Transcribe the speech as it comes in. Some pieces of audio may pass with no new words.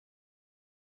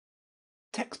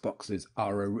Text boxes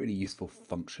are a really useful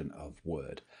function of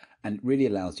Word and it really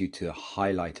allows you to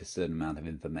highlight a certain amount of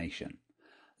information.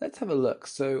 Let's have a look.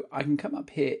 So I can come up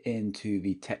here into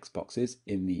the text boxes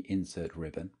in the insert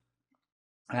ribbon,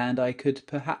 and I could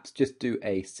perhaps just do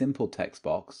a simple text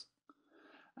box,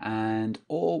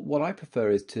 or what I prefer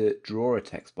is to draw a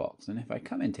text box. And if I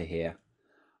come into here,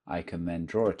 I can then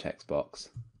draw a text box.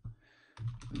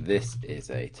 This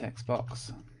is a text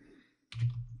box.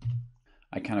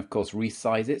 I can of course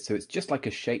resize it so it's just like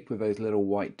a shape with those little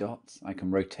white dots. I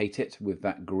can rotate it with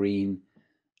that green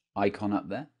icon up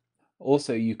there.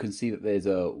 Also, you can see that there's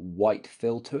a white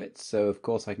fill to it, so of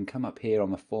course I can come up here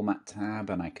on the Format tab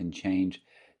and I can change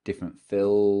different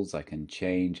fills. I can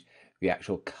change the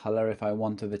actual color if I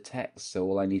want of the text, so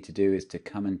all I need to do is to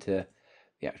come into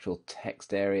the actual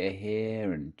text area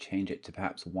here and change it to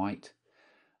perhaps white.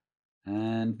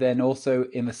 And then also,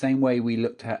 in the same way we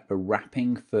looked at the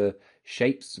wrapping for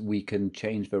shapes, we can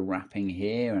change the wrapping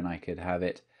here, and I could have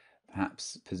it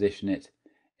perhaps position it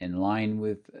in line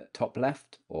with top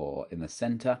left or in the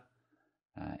center,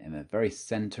 in the very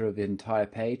center of the entire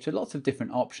page. So lots of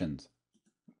different options.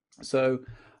 So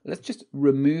let's just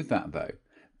remove that though,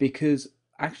 because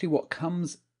actually what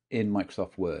comes in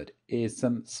Microsoft Word is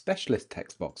some specialist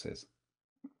text boxes,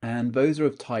 and those are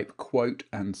of type quote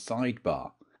and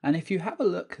sidebar. And if you have a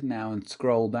look now and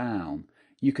scroll down,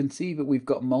 you can see that we've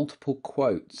got multiple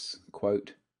quotes,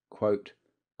 quote, quote,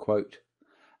 quote,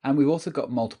 and we've also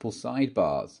got multiple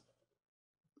sidebars.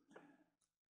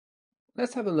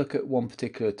 Let's have a look at one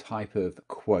particular type of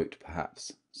quote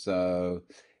perhaps. So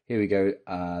here we go.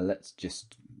 Let's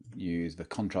just use the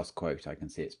contrast quote. I can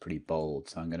see it's pretty bold,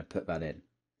 so I'm going to put that in.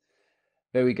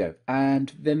 There we go.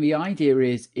 And then the idea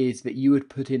is that you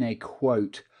would put in a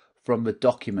quote from the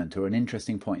document or an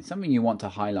interesting point, something you want to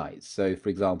highlight. So for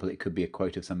example, it could be a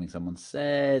quote of something someone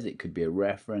says, it could be a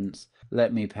reference.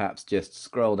 Let me perhaps just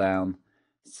scroll down,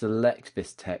 select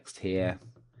this text here,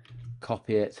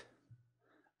 copy it,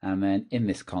 and then in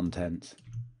this content,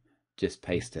 just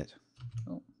paste it.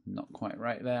 Oh, not quite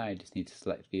right there. I just need to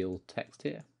select the old text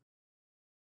here.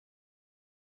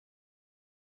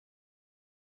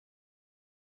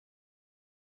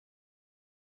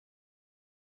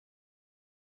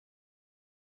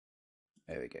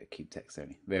 There we go, keep text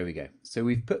only. There we go. So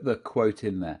we've put the quote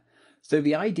in there. So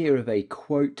the idea of a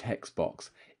quote text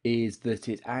box is that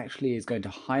it actually is going to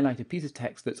highlight a piece of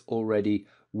text that's already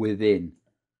within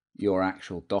your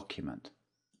actual document.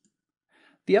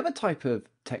 The other type of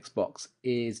text box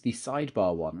is the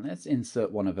sidebar one. Let's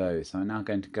insert one of those. So I'm now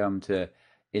going to come to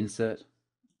Insert,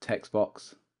 Text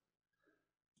Box.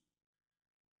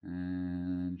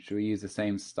 And should we use the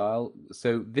same style?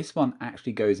 So this one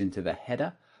actually goes into the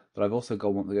header, but I've also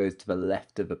got one that goes to the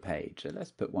left of the page. So let's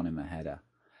put one in the header.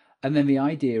 And then the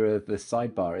idea of the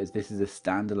sidebar is this is a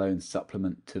standalone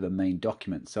supplement to the main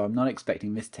document. So I'm not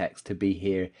expecting this text to be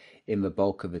here in the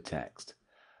bulk of the text.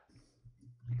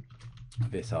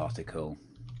 This article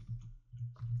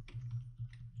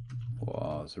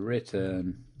was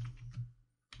written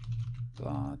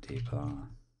blah de blah.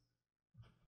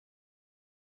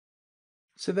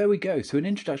 So there we go. So an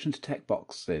introduction to text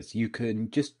boxes. You can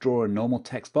just draw a normal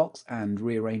text box and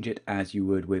rearrange it as you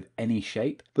would with any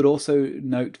shape. But also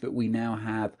note that we now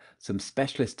have some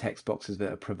specialist text boxes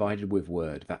that are provided with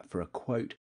Word, that for a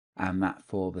quote and that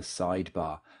for the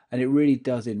sidebar. And it really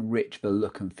does enrich the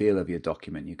look and feel of your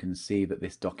document. You can see that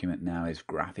this document now is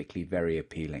graphically very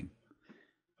appealing.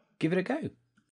 Give it a go.